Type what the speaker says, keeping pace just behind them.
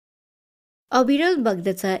अबिरल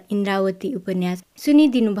बग्दछ इन्द्रावती उपन्यास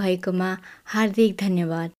सुनिदिनु भएकोमा हार्दिक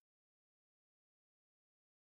धन्यवाद।